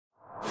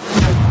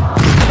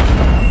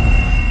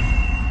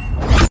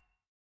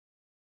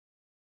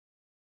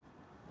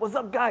What's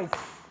up, guys?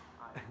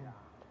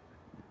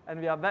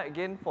 And we are back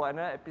again for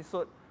another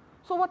episode.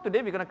 So what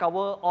today we're going to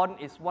cover on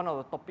is one of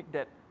the topic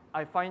that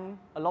I find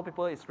a lot of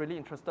people is really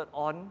interested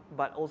on,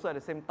 but also at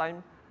the same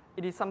time,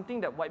 it is something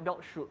that white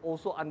belt should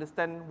also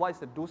understand what is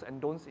the do's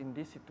and don'ts in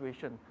this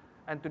situation.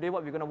 And today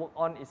what we're going to work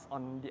on is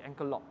on the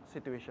ankle lock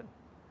situation.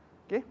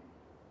 Okay?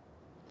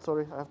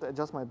 Sorry, I have to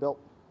adjust my belt.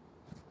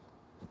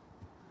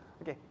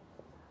 Okay.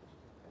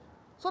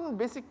 So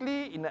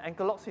basically in the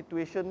ankle lock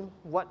situation,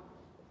 what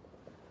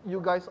you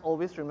guys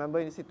always remember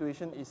in this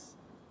situation is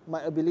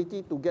my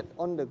ability to get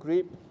on the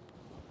grip,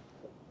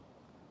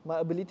 my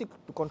ability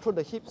to control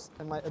the hips,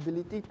 and my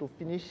ability to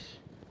finish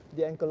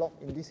the ankle lock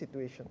in this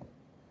situation.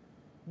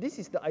 This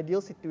is the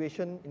ideal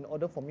situation in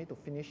order for me to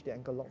finish the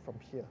ankle lock from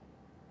here.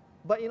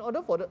 But in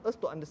order for us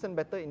to understand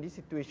better in this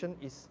situation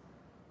is,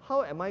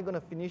 how am I going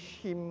to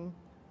finish him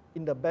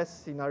in the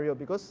best scenario?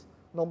 Because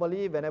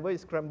normally whenever he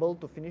scramble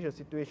to finish a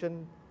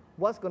situation,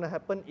 what's going to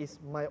happen is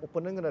my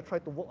opponent going to try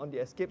to work on the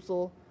escape.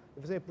 So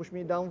if he's going to push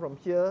me down from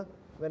here,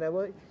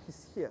 whenever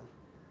he's here.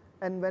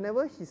 And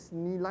whenever his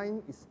knee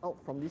line is out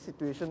from this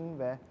situation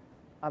where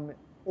I'm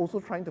also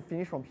trying to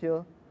finish from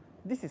here,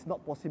 this is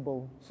not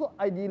possible. So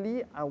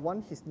ideally, I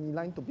want his knee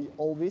line to be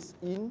always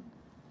in,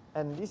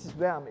 and this is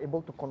where I'm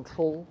able to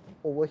control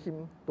over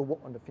him to work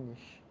on the finish.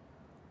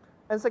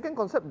 And second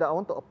concept that I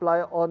want to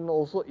apply on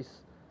also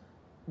is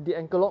the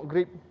ankle lock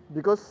grip,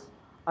 because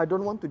I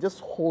don't want to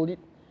just hold it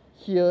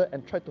here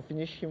and try to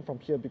finish him from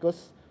here,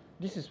 because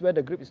this is where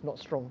the grip is not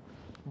strong.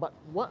 But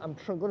what I'm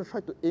going to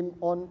try to aim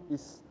on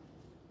is,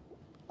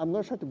 I'm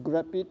going to try to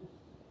grab it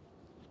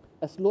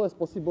as low as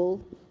possible,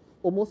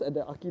 almost at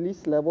the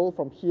Achilles level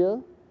from here,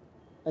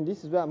 and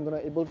this is where I'm going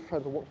to able to try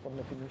to work on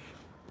the finish.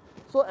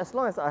 So as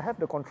long as I have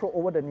the control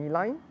over the knee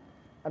line,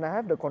 and I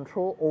have the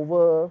control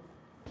over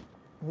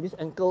this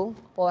ankle,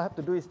 all I have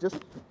to do is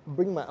just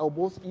bring my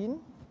elbows in.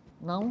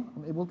 Now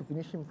I'm able to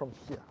finish him from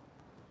here.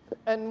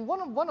 And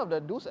one of the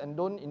do's and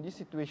don'ts in this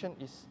situation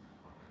is,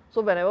 so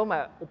whenever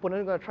my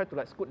opponent is going to try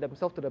to scoot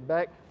themselves to the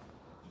back,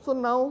 so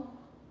now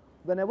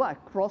whenever I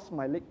cross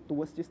my leg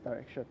towards this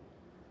direction,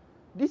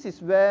 this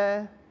is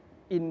where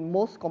in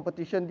most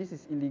competition this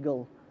is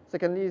illegal.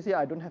 Secondly, you see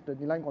I don't have the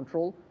knee line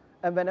control,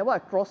 and whenever I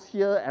cross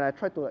here and I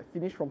try to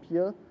finish from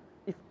here,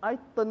 if I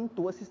turn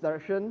towards this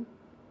direction,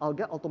 I'll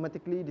get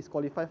automatically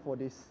disqualified for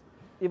this.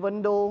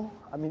 Even though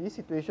I'm in this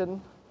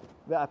situation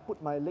where I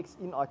put my legs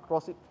in or I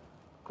cross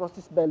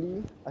this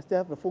belly, I still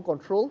have the full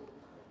control.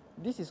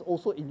 This is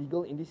also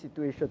illegal in this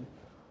situation.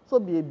 So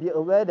be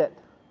aware that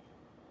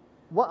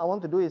what I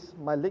want to do is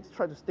my legs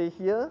try to stay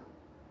here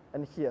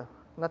and here.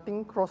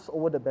 Nothing cross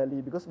over the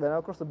belly, because when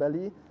I cross the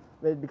belly,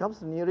 when it becomes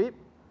the knee rib,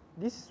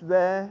 this is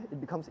where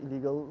it becomes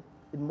illegal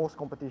in most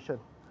competition,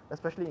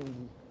 especially in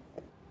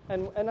gi.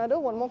 And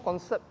one more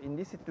concept in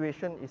this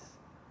situation is,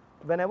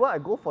 whenever I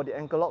go for the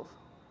ankle locks,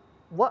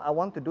 what I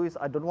want to do is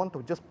I don't want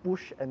to just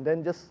push and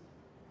then just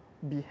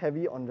be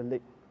heavy on the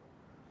leg.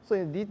 So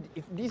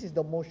if this is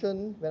the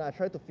motion when I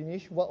try to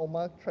finish, what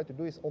Omar tried to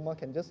do is Omar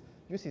can just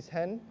use his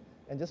hand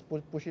and just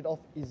push it off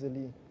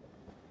easily.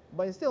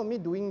 But instead of me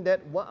doing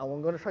that, what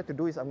I'm going to try to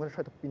do is I'm going to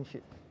try to pinch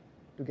it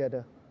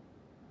together.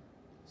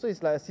 So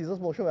it's like a scissors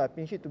motion where I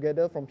pinch it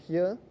together from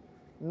here.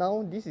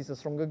 Now this is a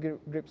stronger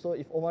grip, so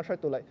if Omar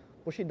tried to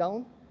push it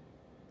down,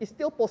 it's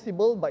still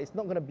possible, but it's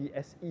not going to be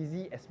as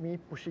easy as me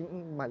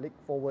pushing my leg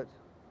forward.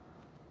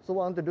 So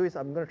what I want to do is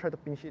I'm going to try to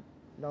pinch it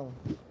down.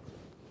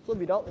 So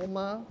without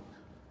Omar,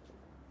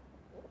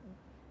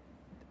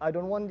 I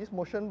don't want this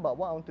motion, but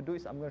what I want to do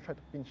is I'm going to try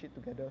to pinch it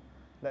together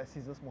like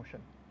scissors motion.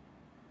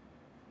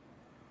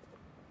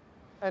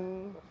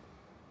 And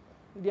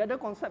the other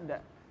concept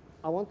that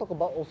I want to talk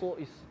about also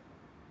is,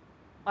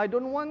 I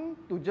don't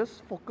want to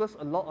just focus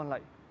a lot on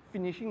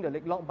finishing the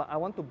leg lock, but I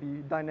want to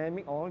be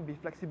dynamic, I want to be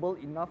flexible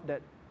enough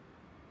that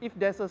if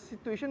there's a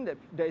situation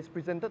that is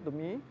presented to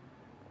me,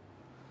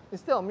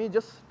 instead of me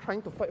just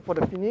trying to fight for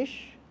the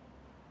finish,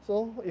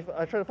 so if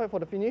I try to fight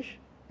for the finish,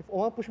 if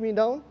Omar push me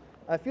down,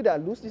 I feel that I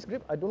lose this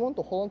grip, I don't want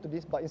to hold on to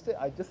this, but instead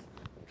I just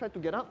try to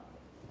get up,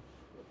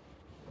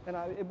 and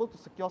I'm able to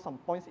secure some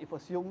points if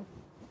assume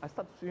I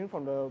start swinging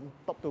from the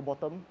top to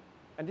bottom,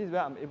 and this is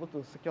where I'm able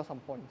to secure some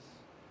points.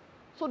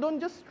 So don't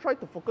just try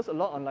to focus a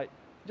lot on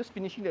just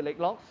finishing the leg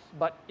locks,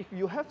 but if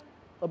you have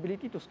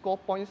ability to score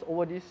points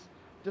over this,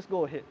 just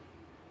go ahead.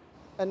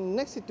 And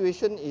next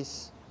situation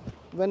is,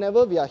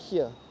 whenever we are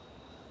here,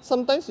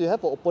 sometimes you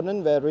have an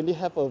opponent where really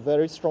have a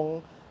very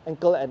strong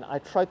ankle and I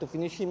try to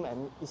finish him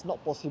and it's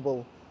not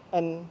possible.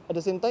 And at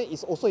the same time,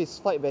 it's also his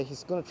fight where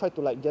he's going to try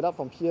to get up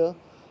from here.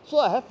 So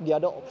I have the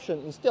other option.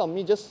 Instead of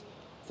me just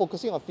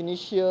focusing on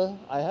finish here,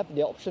 I have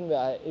the option where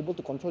I'm able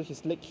to control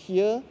his leg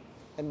here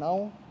and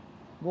now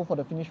go for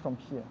the finish from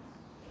here.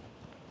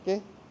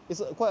 Okay,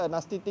 it's quite a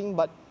nasty thing,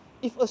 but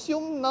if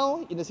assume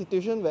now in a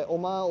situation where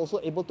Omar also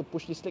able to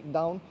push this leg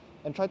down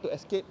and try to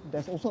escape,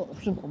 there's also an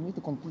option for me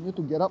to continue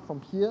to get up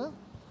from here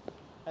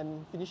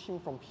and finish him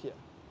from here.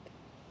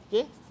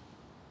 Okay?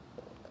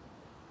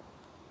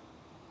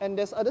 And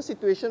there's other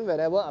situation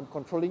whenever I'm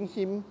controlling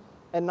him,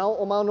 and now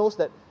Omar knows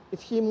that if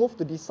he moves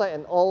to this side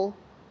and all,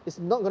 it's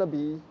not gonna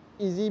be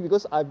easy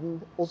because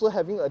I'm also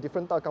having a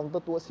different type of counter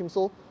towards him.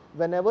 So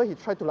whenever he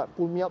tried to like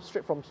pull me up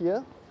straight from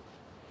here,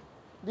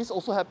 this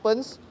also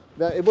happens.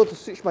 We are able to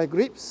switch my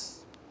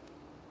grips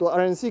to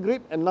RNC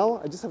grip, and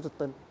now I just have to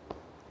turn.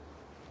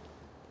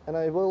 And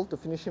I'm able to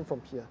finish him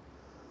from here.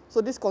 So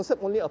this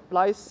concept only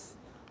applies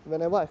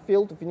whenever I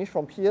fail to finish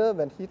from here.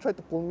 When he tried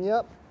to pull me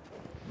up,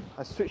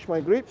 I switch my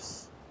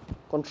grips,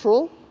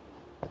 control,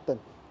 turn.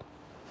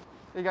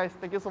 Hey guys,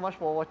 thank you so much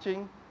for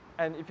watching.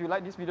 And if you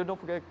like this video, don't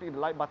forget to click the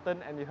like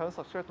button. And if you haven't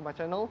subscribed to my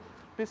channel,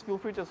 please feel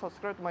free to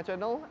subscribe to my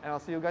channel. And I'll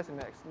see you guys in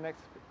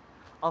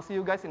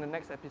the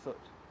next episode.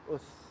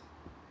 Us.